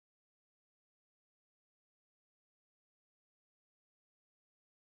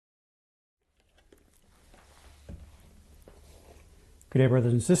Good day,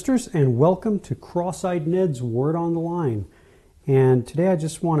 brothers and sisters, and welcome to Cross-Eyed Ned's Word on the Line. And today I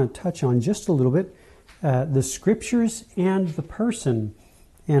just want to touch on just a little bit the Scriptures and the person.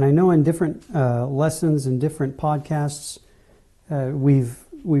 And I know in different lessons and different podcasts,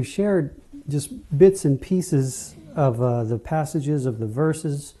 we've shared just bits and pieces of the passages, of the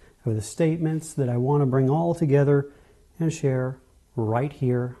verses, of the statements that I want to bring all together and share right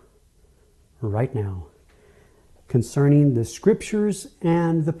here, right now, concerning the Scriptures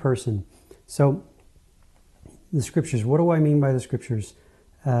and the person. So, the Scriptures, what do I mean by the Scriptures?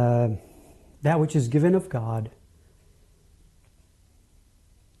 That which is given of God,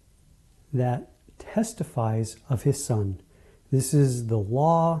 that testifies of His Son. This is the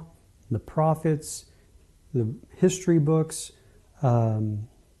law, the prophets, the history books,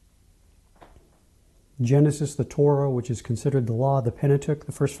 Genesis, the Torah, which is considered the law, the Pentateuch,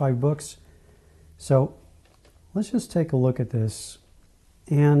 the first 5 books. So, let's just take a look at this,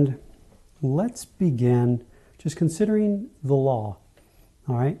 and let's begin just considering the law.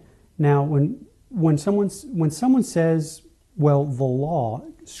 All right. Now, when someone says, well, the law,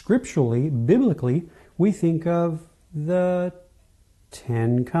 scripturally, biblically, we think of the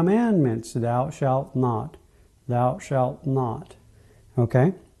 10 Commandments: "Thou shalt not, thou shalt not."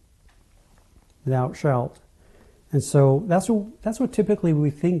 Okay, thou shalt, and so that's what typically we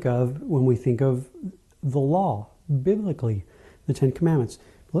think of when we think of the law, biblically, the 10 Commandments.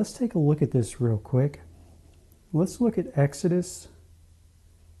 But let's take a look at this real quick. Let's look at Exodus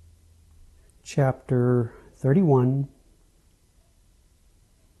chapter 31,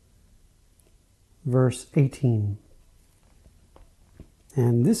 verse 18.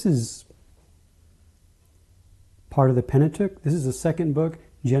 And this is part of the Pentateuch. This is the second book,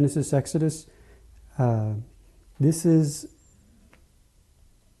 Genesis, Exodus. This is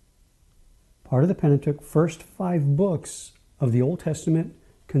part of the Pentateuch, first 5 books of the Old Testament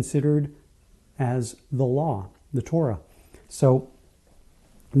considered as the law, the Torah. So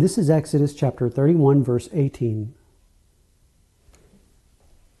this is Exodus chapter 31, verse 18.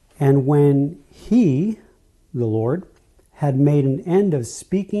 And when He, the Lord, had made an end of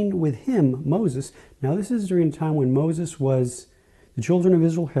speaking with him, Moses. Now this is during a time when the children of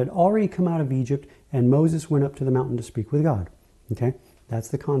Israel had already come out of Egypt, and Moses went up to the mountain to speak with God. Okay, that's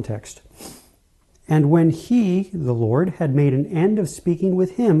the context. And when He, the Lord, had made an end of speaking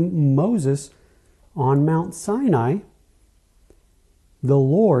with him, Moses, on Mount Sinai, the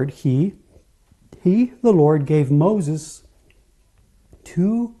Lord, the Lord, gave Moses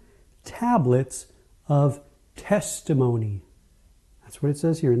 2 tablets of testimony. That's what it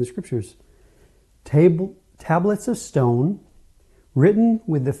says here in the Scriptures. Tablets of stone, written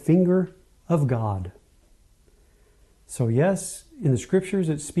with the finger of God. So yes, in the Scriptures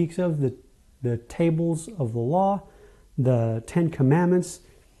it speaks of the tables of the law, the 10 Commandments,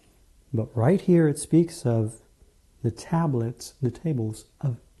 but right here it speaks of the tablets, the tables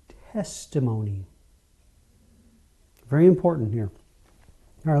of testimony. Very important here.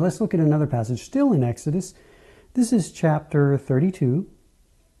 All right, let's look at another passage, still in Exodus. This is chapter 32.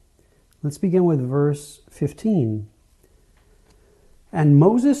 Let's begin with verse 15. And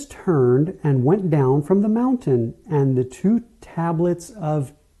Moses turned and went down from the mountain, and the 2 tablets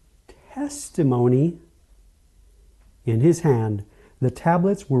of testimony in his hand. The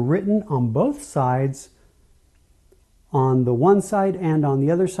tablets were written on both sides, on the one side and on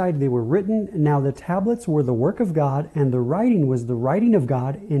the other side. They were written. Now the tablets were the work of God, and the writing was the writing of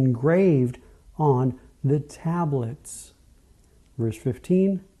God engraved on the tablets. Verse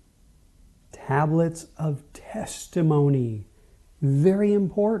 15, tablets of testimony. Very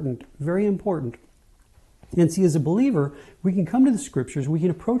important, very important. And see, as a believer, we can come to the Scriptures, we can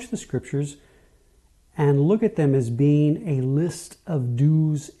approach the Scriptures and look at them as being a list of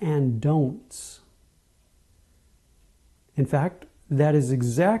do's and don'ts. In fact, that is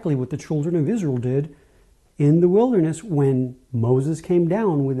exactly what the children of Israel did in the wilderness when Moses came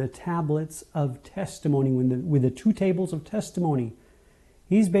down with the tablets of testimony, with the 2 tables of testimony.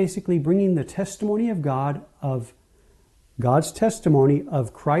 He's basically bringing the testimony of God, of God's testimony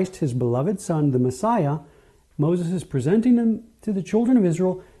of Christ, His beloved Son, the Messiah. Moses is presenting them to the children of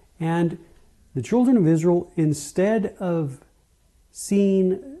Israel, and the children of Israel, instead of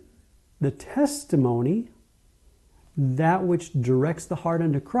seeing the testimony, that which directs the heart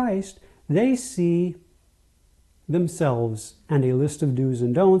unto Christ, they see themselves and a list of do's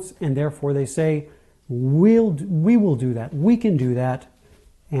and don'ts, and therefore they say, we will do that, we can do that,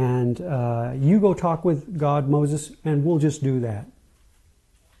 and you go talk with God, Moses, and we'll just do that.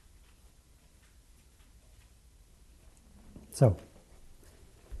 So,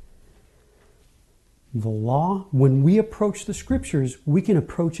 The law, when we approach the scriptures, we can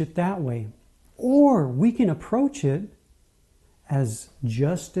approach it that way. Or we can approach it as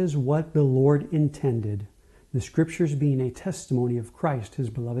just as what the Lord intended. The scriptures being a testimony of Christ, his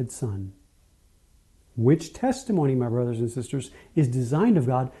beloved Son. Which testimony, my brothers and sisters, is designed of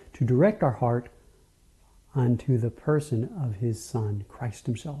God to direct our heart unto the person of his Son, Christ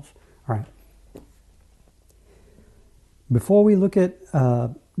himself. All right. Before we look at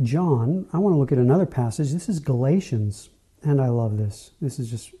John, I want to look at another passage. This is Galatians, and I love this. This is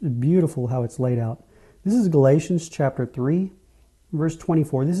just beautiful how it's laid out. This is Galatians chapter 3, verse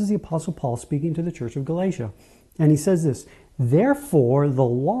 24. This is the Apostle Paul speaking to the church of Galatia. And he says this, therefore the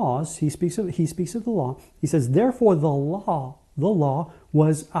laws, he speaks of the law. He says, therefore the law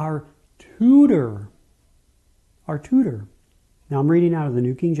was our tutor. Our tutor. Now I'm reading out of the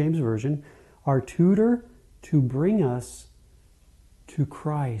New King James Version. Our tutor to bring us to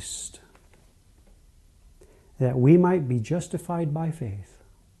Christ, that we might be justified by faith.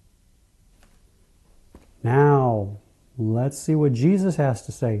 Now, let's see what Jesus has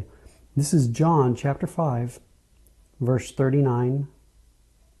to say. This is John chapter 5, verse 39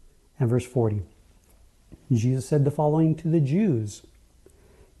 and verse 40. Jesus said the following to the Jews.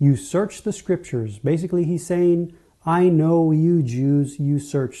 You search the scriptures. Basically, he's saying, I know you Jews, you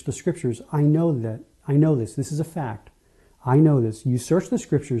search the scriptures. I know that. I know this. This is a fact. I know this. You search the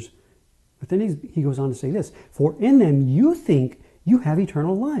scriptures. But then he goes on to say this. For in them you think you have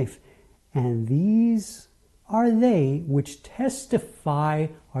eternal life. And these are they which testify,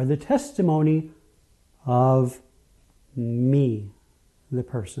 are the testimony of me, the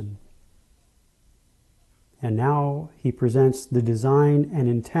person. And now he presents the design and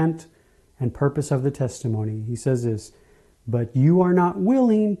intent and purpose of the testimony. He says this, but you are not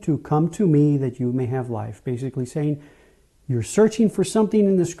willing to come to me that you may have life. Basically saying, you're searching for something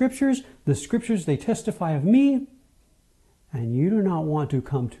in the scriptures. The scriptures, they testify of me. And you do not want to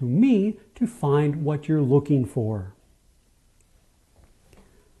come to me to find what you're looking for.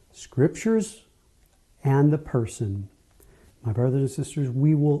 Scriptures and the person. My brothers and sisters,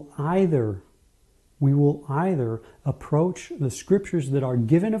 we will either approach the scriptures that are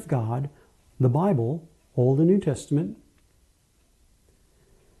given of God, the Bible, Old and New Testament,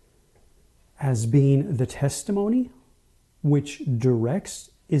 as being the testimony which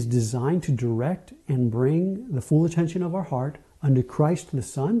is designed to direct and bring the full attention of our heart unto Christ the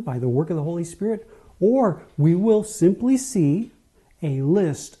Son by the work of the Holy Spirit, or we will simply see a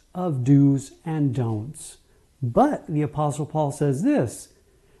list of do's and don'ts. But the Apostle Paul says this,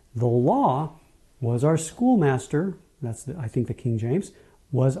 the law was our schoolmaster, I think the King James,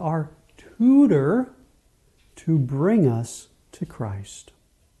 was our tutor to bring us to Christ.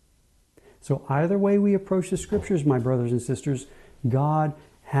 So either way we approach the scriptures, my brothers and sisters, God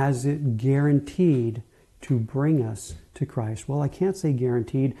has it guaranteed to bring us to Christ. Well, I can't say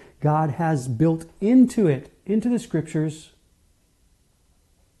guaranteed. God has built into the scriptures,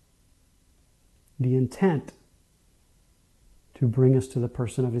 the intent to bring us to the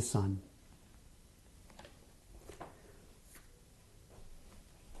person of his Son.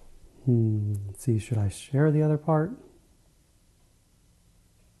 Let's see, should I share the other part?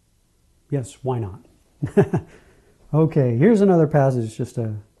 Yes, why not? Okay, here's another passage just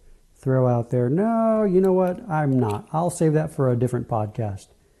to throw out there. No, you know what? I'm not. I'll save that for a different podcast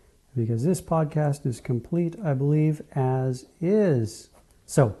because this podcast is complete, I believe, as is.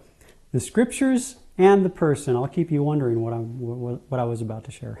 So, the scriptures and the person. I'll keep you wondering what I was about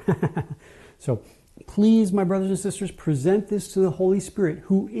to share. So, please, my brothers and sisters, present this to the Holy Spirit,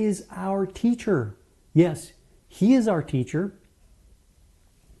 who is our teacher. Yes, he is our teacher,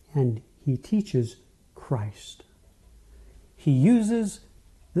 and he teaches Christ. He uses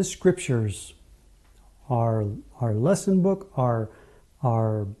the scriptures, our lesson book, our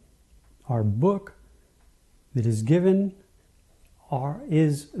book that is given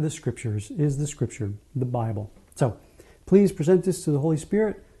is the scriptures, is the scripture, the Bible. So, please present this to the Holy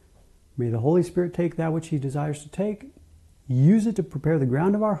Spirit. May the Holy Spirit take that which he desires to take, use it to prepare the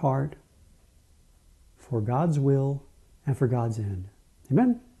ground of our heart for God's will and for God's end.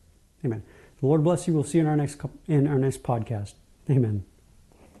 Amen? Amen. The Lord bless you. We'll see you in our next podcast. Amen.